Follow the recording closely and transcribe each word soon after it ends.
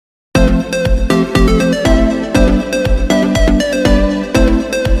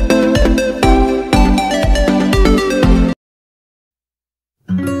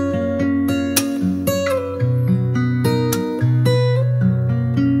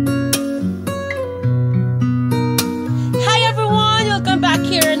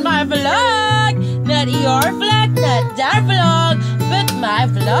your vlog, not their vlog, but my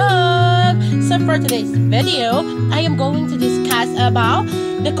vlog. So for today's video, I am going to discuss about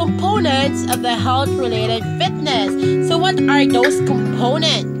the components of the health-related fitness. So what are those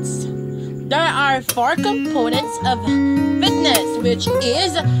components? There are 4 components of fitness, which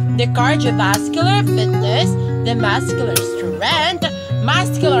is the cardiovascular fitness, the muscular strength,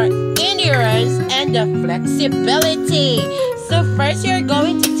 muscular endurance, and the flexibility. So first, you're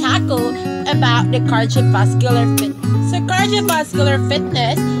going to tackle about the cardiovascular fitness. So cardiovascular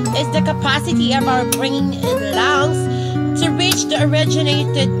fitness is the capacity of our brain and lungs to reach the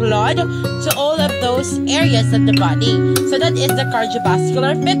originated blood to all of those areas of the body. So that is the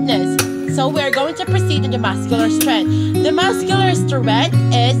cardiovascular fitness. So we're going to proceed in the muscular strength. The muscular strength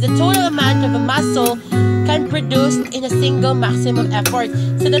is the total amount of a muscle can produce in a single maximum effort.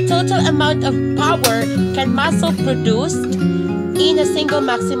 So the total amount of power can muscle produce in a single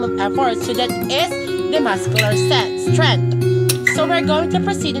maximum effort. So that is the muscular strength. So we're going to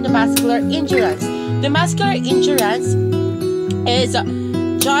proceed in the muscular endurance. The muscular endurance is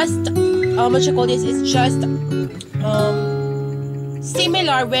just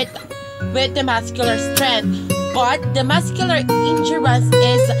similar with the muscular strength, but the muscular endurance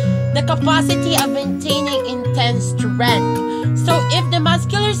is the capacity of maintaining intense strength. So if the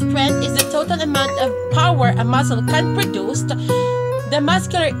muscular strength is the total amount of power a muscle can produce, the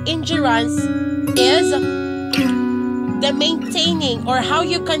muscular endurance is the maintaining, or how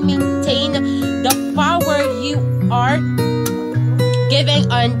you can maintain the power you are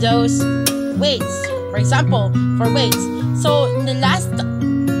giving on those weights. For example, for weights. So the last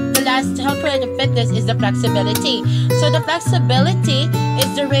health-related fitness is the flexibility. So the flexibility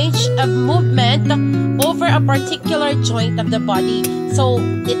is the range of movement over a particular joint of the body. So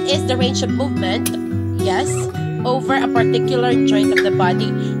it is the range of movement, yes, over a particular joint of the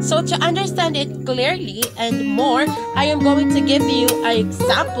body. So to understand it clearly and more, I am going to give you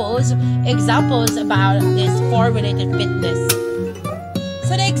examples about these 4 related fitness.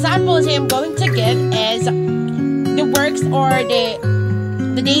 So the examples I am going to give is the works, or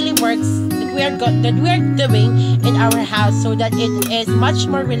the daily works that we are doing in our house, so that it is much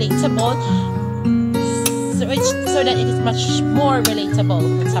more relatable. So that it is much more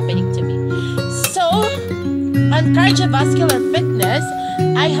relatable what's happening to me. So on cardiovascular fitness,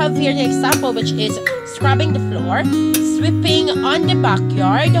 I have here the example, which is scrubbing the floor, sweeping on the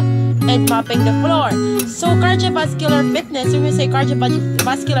backyard, and mopping the floor. So cardiovascular fitness, when we say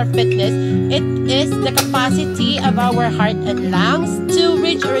cardiovascular fitness, it is the capacity of our heart and lungs to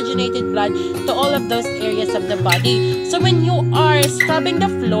reach originated blood to all of those areas of the body. So when you are scrubbing the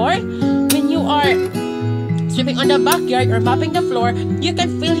floor, when you are sweeping on the backyard or mopping the floor, you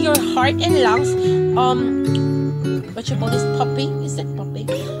can feel your heart and lungs what you call this, popping? Is it popping?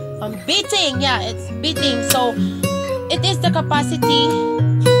 Beating. Yeah, it's beating. So it is the capacity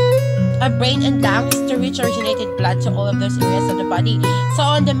of brain and lungs to reach originated blood to all of those areas of the body. So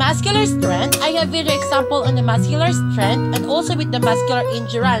on the muscular strength, I have here the example on the muscular strength and also with the muscular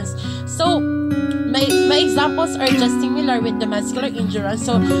endurance. So my examples are just similar with the muscular endurance.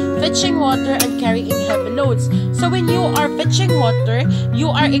 So fetching water and carrying heavy loads. So when you are fetching water, you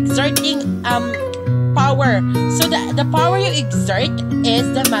are exerting power. So the power you exert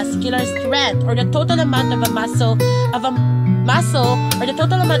is the muscular strength, or the total amount of a muscle, or the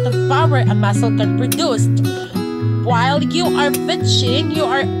total amount of power a muscle can produce. While you are fetching, you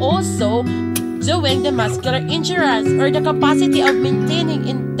are also doing the muscular endurance, or the capacity of maintaining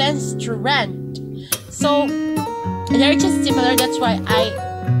intense strength. So they're just similar. That's why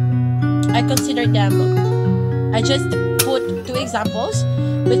I consider them. I just put 2 examples,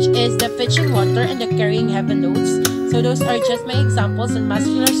 which is the fetching water and the carrying heavy loads. So those are just my examples on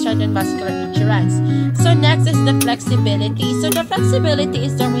muscular strength and muscular endurance. So next is the flexibility. So the flexibility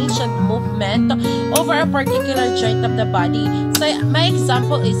is the range of movement over a particular joint of the body. So my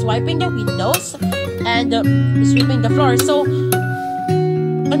example is wiping the windows and sweeping the floor. So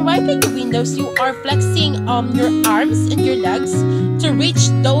on wiping the windows, you are flexing your arms and your legs to reach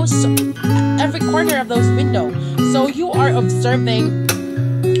every corner of those windows. So you are observing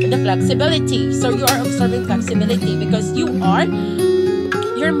the flexibility. So you are observing flexibility because your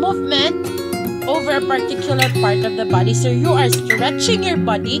movement over a particular part of the body. So you are stretching your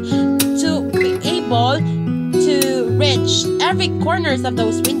body to be able to reach every corners of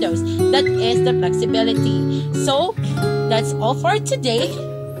those windows. That is the flexibility. So that's all for today.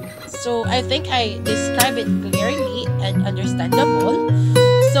 So I think I describe it clearly and understandable.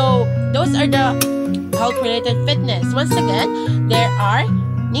 So those are the health-related fitness. Once again, there are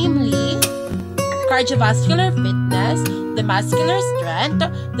namely cardiovascular fitness, the muscular strength,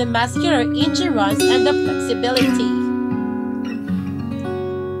 the muscular endurance, and the flexibility.